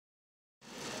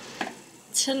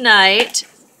Tonight,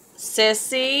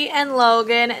 Sissy and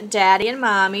Logan, Daddy and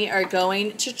Mommy are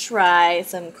going to try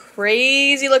some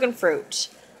crazy looking fruit.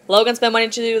 Logan's been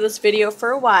wanting to do this video for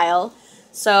a while.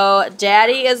 So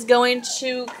Daddy is going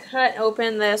to cut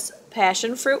open this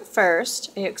passion fruit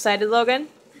first. Are you excited, Logan?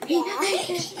 Yeah.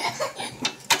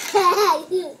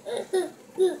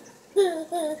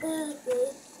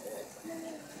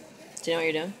 Do you know what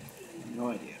you're doing? No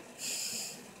idea.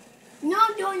 No,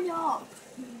 don't.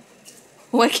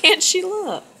 Why can't she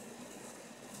look?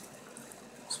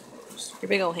 Your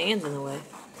big old hand's in the way.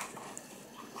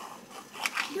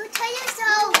 You tell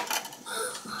yourself.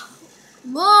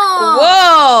 Whoa.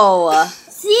 Whoa!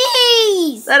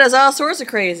 Seeds. That is all sorts of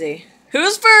crazy.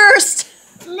 Who's first?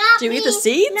 Not Do you me. eat the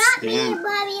seeds? Not Yeah. me,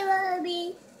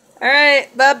 Bobby. All right,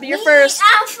 Bub, you're Me, first.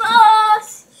 I'm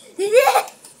first.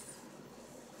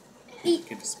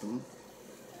 Get a spoon.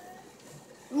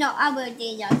 No, I will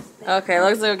do that. Okay,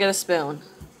 Logan's gonna go get a spoon.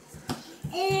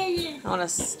 Let I want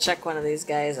to check one of these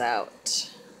guys out.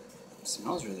 It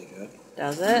smells really good.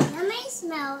 Does it? me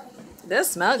smell it.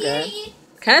 This smells good.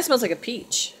 Kind of smells like a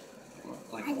peach.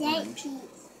 Like I like orange. peas.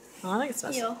 Oh, I think it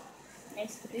smells. Yo.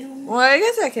 Nice spoon. Well, I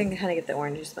guess I can kind of get the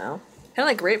orangey smell. Kind of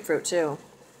like grapefruit too.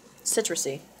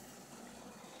 Citrusy.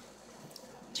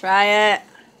 Try it.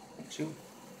 Chew.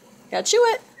 Gotta chew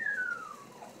it.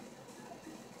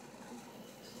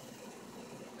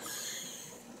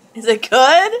 Is it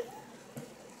good?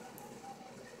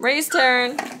 Ray's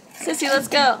turn. Sissy, let's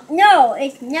go. No,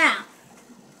 it's not.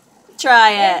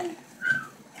 Try it.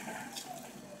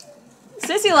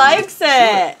 Sissy likes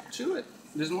it. Chew it.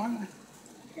 There's more in there.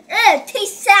 It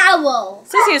tastes sour.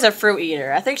 Sissy is a fruit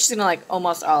eater. I think she's gonna like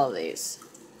almost all of these.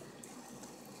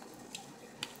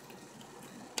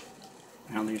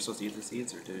 I don't think you're supposed to eat the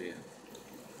seeds, or do you?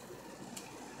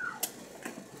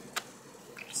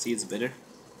 Seeds bitter?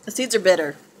 The seeds are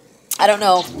bitter. I don't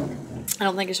know. I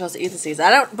don't think you're supposed to eat the seeds.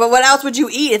 But what else would you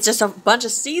eat? It's just a bunch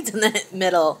of seeds in the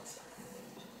middle.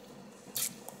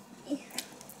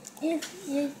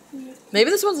 Maybe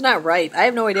this one's not ripe. I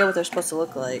have no idea what they're supposed to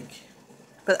look like.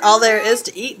 But all there is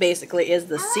to eat basically is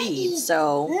the seeds.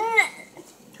 So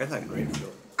I thought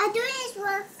grapefruit. I do this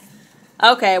one.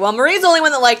 okay, well Marie's the only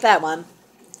one that liked that one.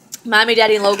 Mommy,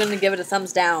 Daddy, and Logan to give it a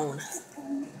thumbs down.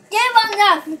 Give one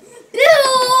up.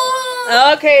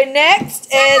 Okay, next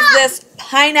is this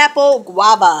pineapple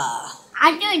guava.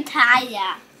 I'm doing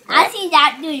tired. I think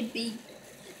that doing big.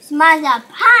 Smells like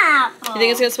pineapple. You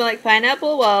think it's gonna smell like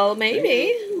pineapple? Well,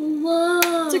 maybe.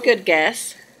 Whoa. It's a good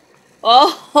guess.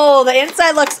 Oh, the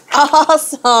inside looks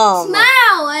awesome.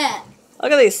 Smell it.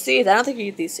 Look at these seeds. I don't think you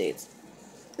eat these seeds.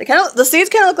 The seeds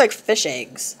kind of look like fish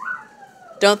eggs,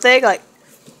 don't they? Like,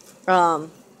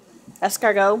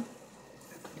 escargot.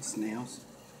 Snails.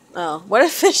 Oh, what are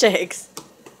fish eggs?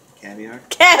 Caviar.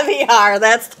 Caviar.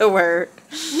 That's the word.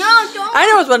 No, don't. I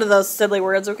know it's one of those silly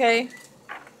words. Okay.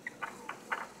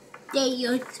 They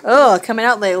use. Oh, coming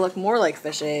out they look more like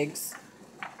fish eggs.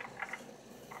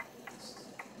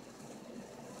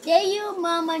 Thank you,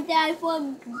 Mom and Dad,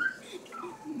 for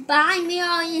buying me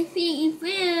all your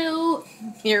food.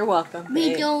 You're welcome. We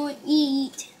babe. don't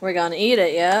eat. We're gonna eat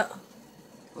it, yeah.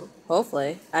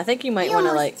 Hopefully. I think you might want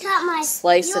to like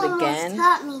slice it again. You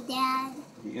taught me, Dad.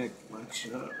 Yeah, watch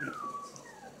it up.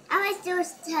 I was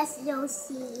just touch those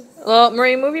seeds. Well,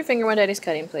 Marie, move your finger when Daddy's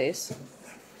cutting, please.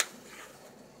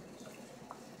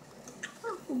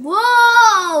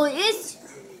 Whoa! It's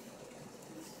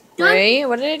Marie,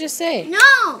 what did I just say? no.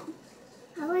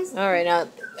 I was. All right, now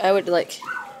I would like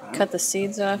cut the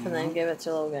seeds off and then give it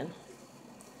to Logan.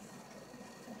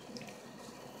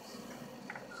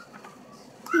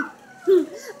 Eat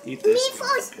Me this.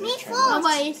 first. Me Try first. that.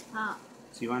 Nobody's hot.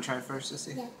 So you want to try it first,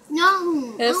 Sissy? Yeah.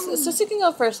 No. Sissy can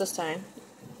go first this time.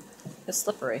 It's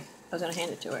slippery. I was gonna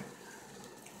hand it to her.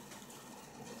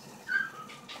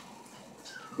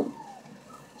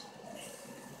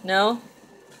 No?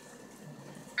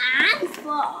 I'm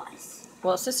first.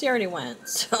 Well, Sissy already went,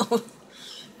 so.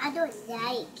 I don't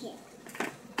like it.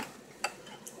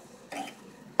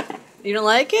 You don't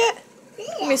like it?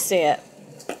 Let me see it.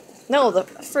 No, the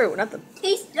fruit, not the.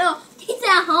 Taste the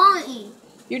honey.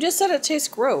 You just said it tastes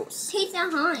gross. Taste the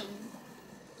honey.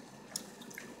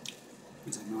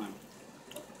 It's annoying.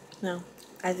 No,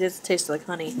 I just taste like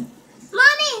honey,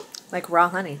 Mommy. like raw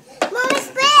honey. Mommy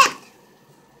spit.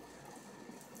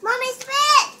 Mommy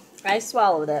spit. I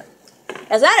swallowed it.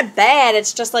 It's not bad.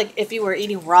 It's just like if you were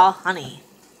eating raw honey.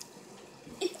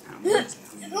 Mama,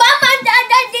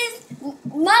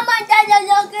 Dada,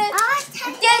 Logan.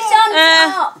 Get some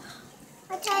salt.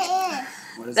 I'll try it.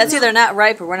 What is That's this? either not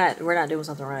ripe or we're not doing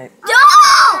something right.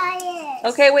 Don't.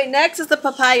 Okay, wait. Next is the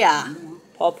papaya.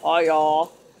 Papaya.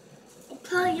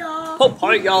 Papaya.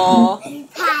 Papaya.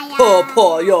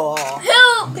 Papaya.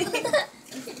 Help.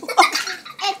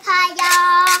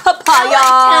 Papaya.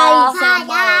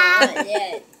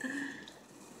 Papaya.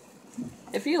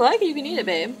 If you like it, you can eat it,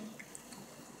 babe.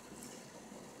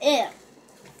 Ew.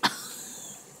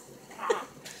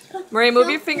 Marie, move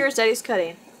your fingers. Daddy's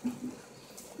cutting.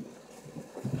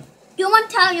 You want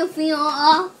to tell your finger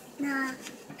off? No.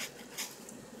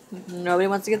 Nobody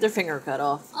wants to get their finger cut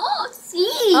off. Oh, see.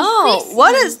 Oh,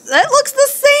 what is that? Looks the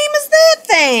same as that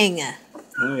thing. I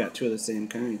think we got two of the same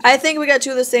kind. I think we got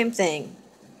two of the same thing,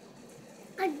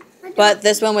 but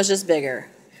this one was just bigger.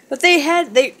 But they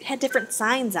had different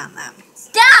signs on them.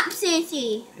 Stop,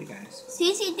 Sissy. Hey guys.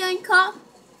 Sissy don't call.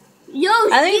 Yo,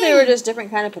 I think they were just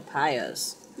different kind of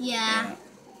papayas. Yeah.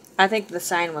 I think the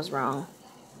sign was wrong.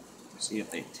 See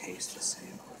if they taste the same.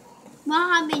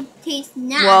 Mom, been taste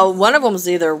now. Well, one of them's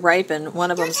either ripe and one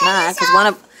of them's not, because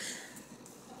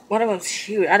one of them's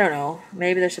huge. I don't know.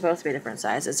 Maybe they're supposed to be different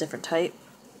sizes, different type.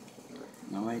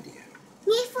 No idea.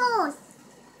 Me first.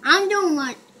 I don't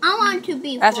want. I want to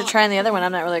be. After first. trying the other one,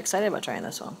 I'm not really excited about trying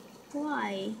this one.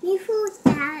 Why? Me first,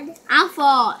 Dad. I'm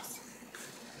first.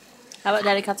 How about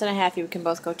Daddy cuts it in half? You can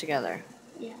both go together.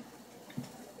 Yeah.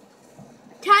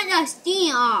 Turn the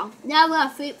steam off. That will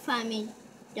fit for me,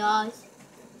 does.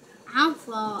 I'm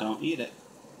first. Don't eat it.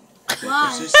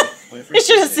 Why? Wait for You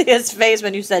should have Sissy. seen his face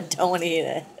when you said don't eat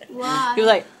it. Why? He was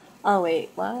like, oh wait,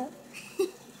 what?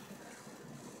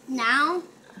 Now.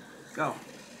 Go.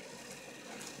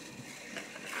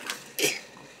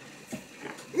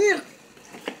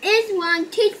 This one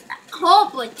tastes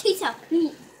horrible. Tastes like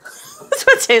meat. This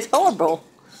one tastes horrible.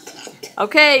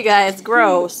 Okay, guys,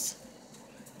 gross.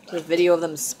 There's a video of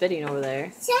them spitting over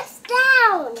there. Sit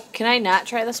down. Can I not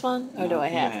try this one? Or do I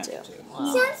You have to?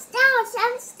 Wow. Sit down.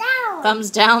 Sit down.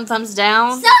 Thumbs down, thumbs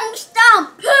down. Sit down.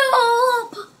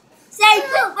 Poop. Say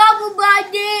poop, bubble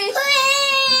buddy.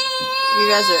 You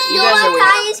guys are You weird.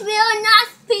 guys real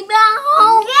nice people at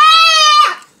home.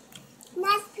 Yeah.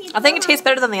 Nice people. I think it tastes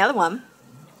better than the other one.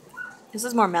 This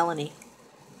is more melony.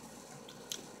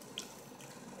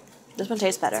 This one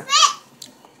tastes better.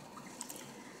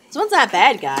 This one's not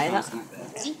bad, No, guys. it's not bad.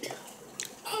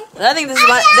 I think this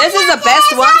is the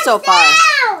best one so far.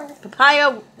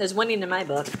 Papaya is winning in my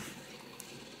book.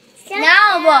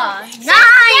 Now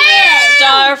nice.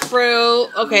 Star fruit.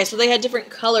 Okay, so they had different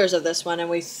colors of this one, and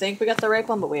we think we got the right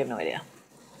one, but we have no idea.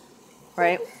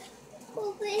 Right?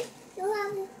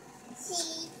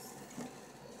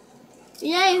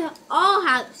 Yeah, you all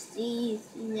have seeds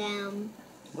in them.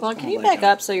 Well, can you Looks back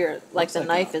like up so your looks the like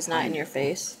knife a is not in pineapple. your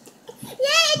face? Yeah,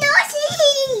 no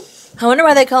seeds. I wonder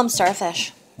why they call them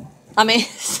starfish. I mean,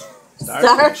 star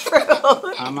Starfish. fruit.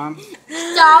 Huh, Mom?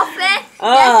 Starfish.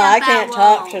 Oh, I can't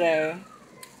talk today.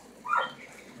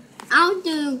 I'm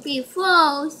doing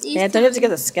before. Yeah, don't you have to get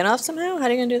the skin off somehow? How are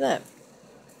you gonna do that?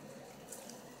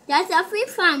 That's a free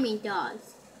farming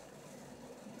does.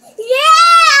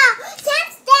 Yeah!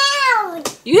 Sit down!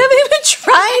 You haven't even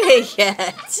tried it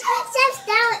yet. Sit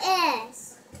down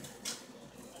is.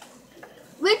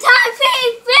 We're time to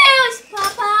fish,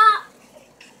 Papa!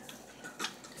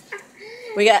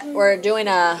 We're doing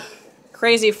a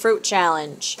crazy fruit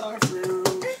challenge. Star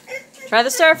fruit. Try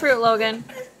the star fruit, Logan.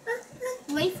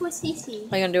 Wait for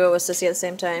Sissy. Are you gonna do it with Sissy at the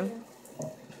same time?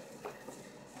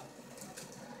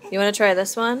 You wanna try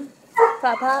this one?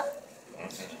 Papa?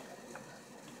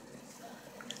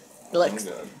 It looks.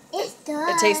 It's done.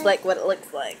 It tastes like what it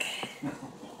looks like.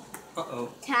 Uh-oh.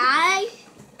 Ty.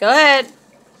 Go ahead.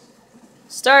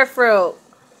 Star fruit.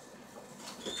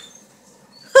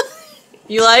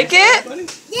 You like it? Buddy?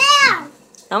 Yeah!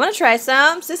 I'm gonna try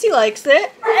some. Sissy likes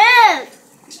it. Yeah!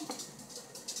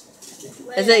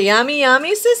 Is it yummy,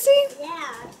 yummy, Sissy?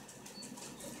 Yeah.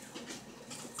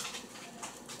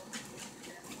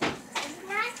 It's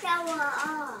not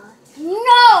sour.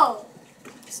 No!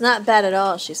 It's not bad at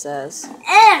all, she says.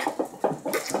 Hey,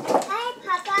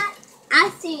 Papa. I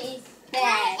think it's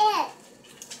bad.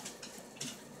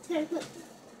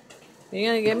 You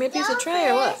gonna give me a piece of tray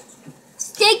or what?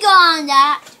 Stick on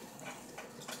that.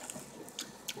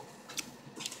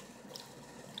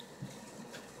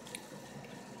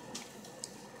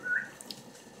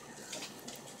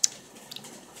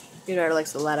 Your daughter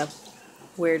likes a lot of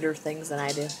weirder things than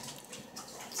I do.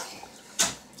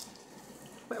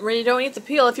 But you don't eat the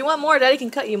peel. If you want more, Daddy can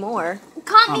cut you more.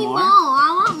 Cut me more? more.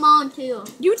 I want more too.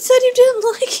 You said you didn't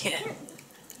like it.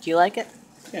 Do you like it?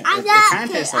 Yeah, I it got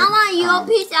kinda it. tastes I like, want your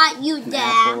piece at you, an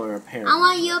Dad. apple or a pear. I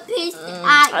want your piece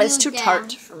at you, It's too Dad.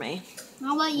 tart for me.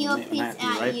 I want your It piece might be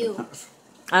at ripe you. enough.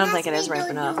 I don't think it is ripe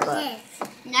enough, but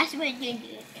That's what you do.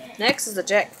 next is the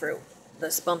jackfruit.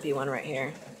 this bumpy one right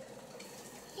here.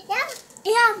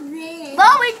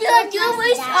 What we do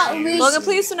is Logan,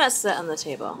 please do not sit on the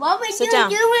table. what we Sit do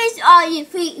down. is all you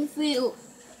feet fruit.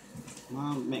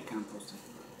 Mom, make compost.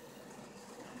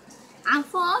 I'm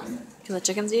for Can the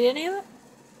chickens eat any of it?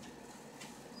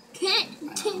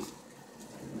 can't.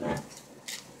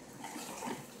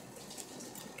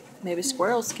 Maybe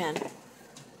squirrels can.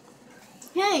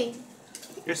 Hey,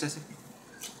 Here, Sissy.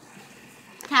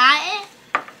 tie it.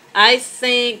 I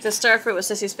think the starfruit was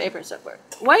Sissy's favorite so far.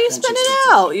 Why are you Don't spitting you it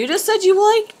spit out? You just said you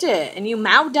liked it, and you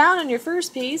mowed down on your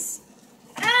first piece.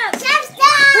 I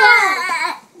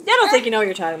don't think you know what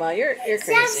you're talking about. You're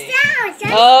crazy.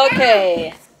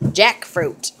 Okay,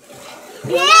 jackfruit.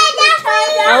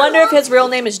 I wonder if his real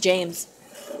name is James.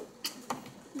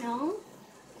 No,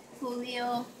 for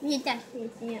real. We just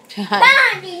Just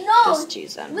Daddy, no.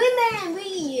 cheese on. Women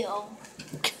real.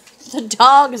 The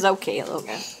dog is okay,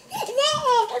 Logan.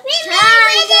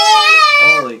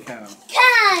 Holy cow.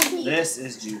 Candy. This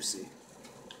is juicy.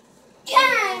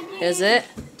 Candy. Is it?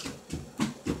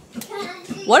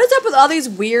 Candy. What is up with all these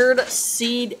weird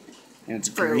seed? And it's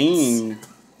Fruits. green.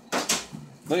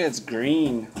 Look, it's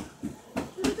green.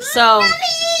 So,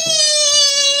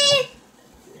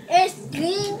 It's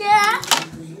green there.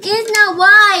 It's not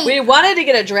white. we wanted to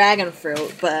get a dragon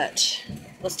fruit, but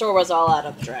the store was all out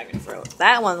of dragon fruit.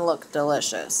 That one looked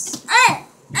delicious.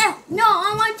 No,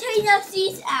 I want to take the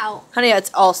seeds out. Honey,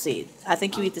 it's all seed. I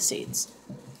think you eat the seeds.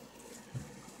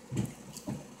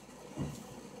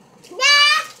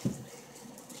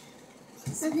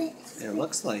 It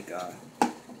looks like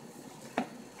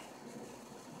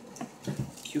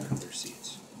cucumber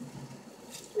seeds.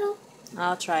 No.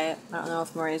 I'll try it. I don't know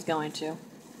if Maria's going to.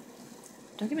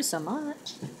 Don't give me so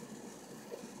much.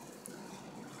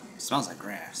 It smells like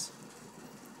grass.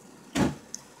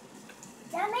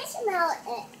 Let me smell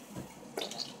it.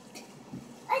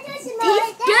 I just smell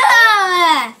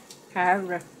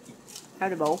it.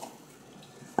 Have a bowl.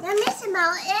 Let me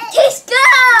smell it. It's good.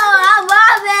 I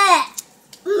love it.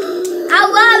 I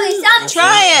love it. Stop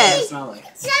Try What does it. it smell like?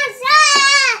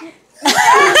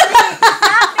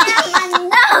 My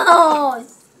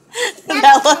nose.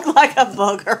 That looked like a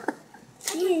booger.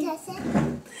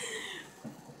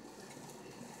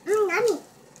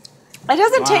 It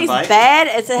doesn't Wanna taste bite? bad.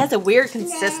 It has a weird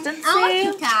consistency. I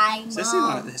want to try.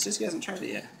 Sissy hasn't tried it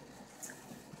yet.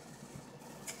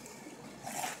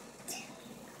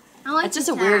 It's just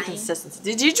a weird consistency.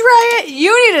 Did you try it?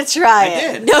 You need to try I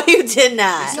it. did. No, you did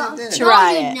not. Yes, I did.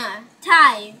 Try it. No,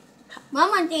 try.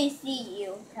 Mama didn't see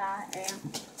you try it.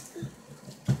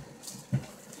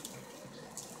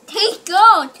 Tastes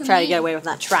good to Try me. to get away with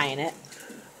not trying it.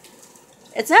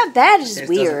 It's not bad. It's just It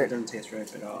weird. doesn't taste ripe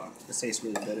at all. It tastes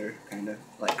really bitter, kind of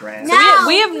like grass. No.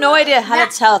 We have no idea how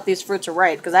to tell if these fruits are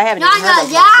ripe because I haven't No, even heard no, of most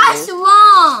of that's these.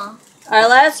 wrong. Our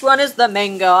last one is the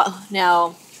mango.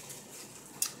 Now,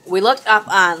 we looked up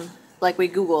on, like we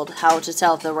Googled how to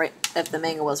tell if the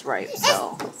mango was ripe.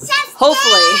 So,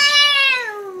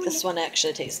 hopefully, this one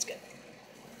actually tastes good.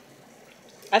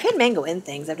 I've had mango in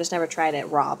things. I've just never tried it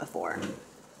raw before.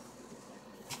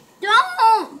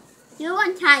 Don't. You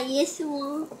want to try this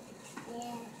one?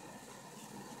 Yeah.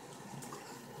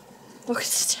 Look at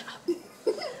stuff.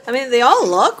 I mean, they all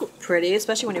look pretty,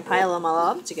 especially when you pile them all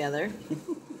up together.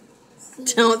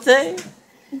 Don't they?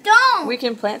 Don't. We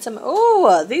can plant some.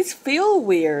 Oh, these feel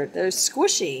weird. They're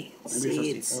squishy Maybe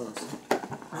you're supposed seeds. to eat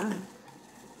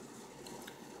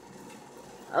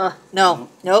those. No.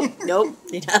 Nope. Nope.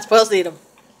 You're not supposed to eat them.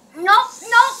 Nope.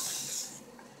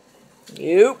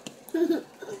 Nope.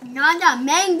 Not a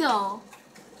mango.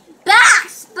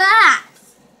 Bass.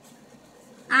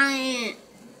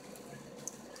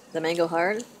 The mango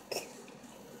hard.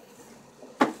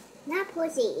 Not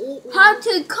supposed to eat. How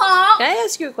to cook? Can I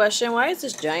ask you a question? Why is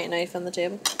this giant knife on the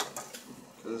table?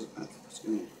 Because I was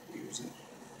going to use it.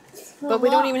 But we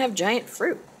don't even have giant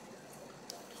fruit.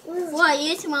 What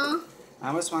is one?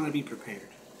 I just want to be prepared.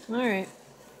 All right.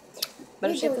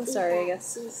 Better safe than sorry, I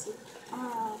guess.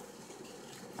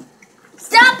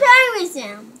 Stop playing with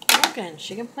them. Logan,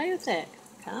 she can play with it.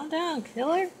 Calm down,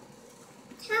 killer.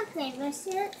 Can't play with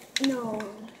it. No.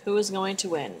 Who is going to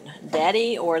win,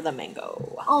 Daddy or the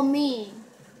mango? Oh, me.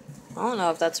 I don't know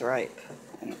if that's right.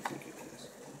 I don't think it is.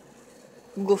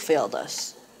 Google failed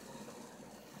us.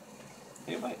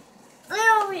 Hey, bite.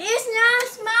 Oh, it's not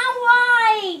smell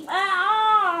right at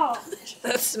all.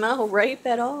 Doesn't smell ripe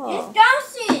at all. It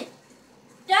doesn't.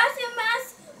 Doesn't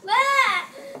smell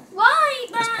right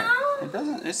This at part. all. It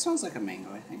doesn't. It smells like a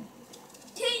mango, I think.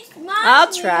 Tastes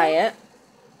I'll try it.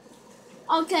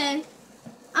 Okay.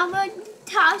 I'm going to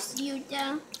toss you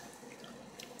down.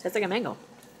 Tastes like a mango.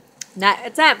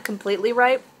 It's not completely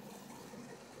ripe.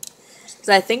 Because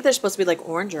I think they're supposed to be like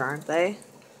orange, aren't they?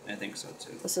 I think so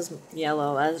too. This is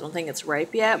yellow. I don't think it's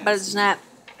ripe yet, Yeah, but it's not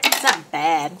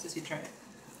bad. Sissy, try it.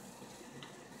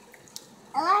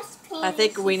 I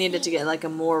think we needed to get like a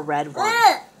more red one.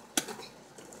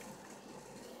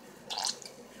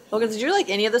 Logan, did you like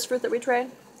any of this fruit that we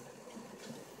tried?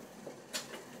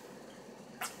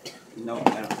 No, I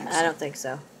don't think so. I don't think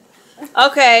so.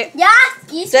 Okay.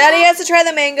 Yes, Daddy has to try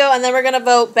the mango, and then we're going to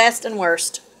vote best and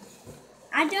worst.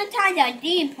 I'm going to try the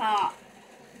deep part.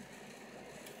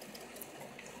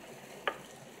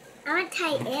 I'm gonna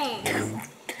try it.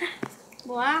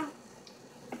 Wow.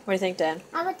 What do you think, Dan?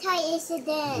 I'm gonna try it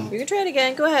today. You can try it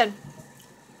again. Go ahead.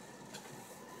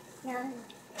 No.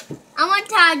 I'm going to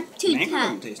try two Mango times.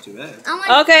 doesn't taste too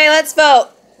bad. Okay, let's vote.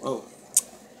 Oh,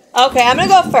 Okay, I'm going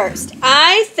to go first.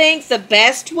 I think the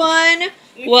best one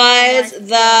was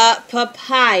the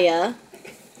papaya.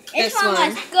 This one.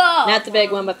 Let's go. Not the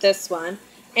big one, but this one.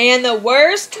 And the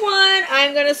worst one,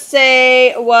 I'm going to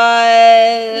say,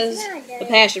 was the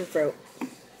passion fruit.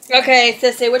 Okay,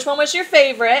 Sissy, which one was your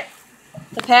favorite?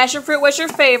 The passion fruit was your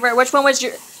favorite. Which one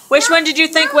did you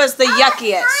think was the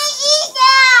yuckiest? I eat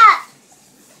that.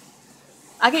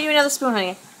 I'll get you another spoon,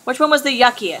 honey. Which one was the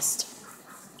yuckiest?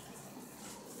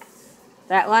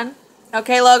 That one?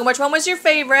 Okay, Logan, which one was your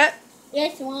favorite?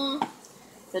 This one.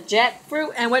 The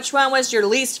jackfruit. And which one was your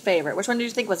least favorite? Which one did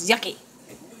you think was yucky?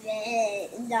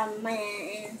 The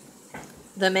man.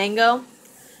 The mango.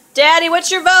 Daddy, what's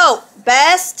your vote?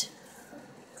 Best?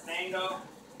 mango.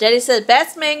 Daddy said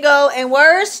best mango and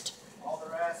worst? All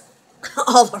the rest.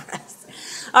 All the rest.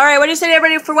 All right, what do you say to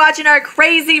everybody for watching our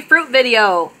crazy fruit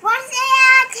video? What's the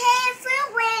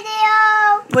fruit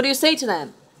video? What do you say to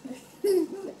them?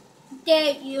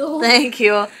 Thank you. Thank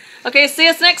you. Okay, see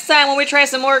us next time when we try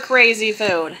some more crazy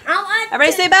food. I want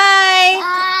Everybody say bye.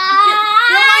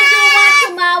 You want to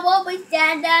watch tomorrow with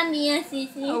Dad, me, and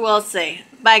Sissy? We'll see.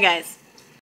 Bye, guys.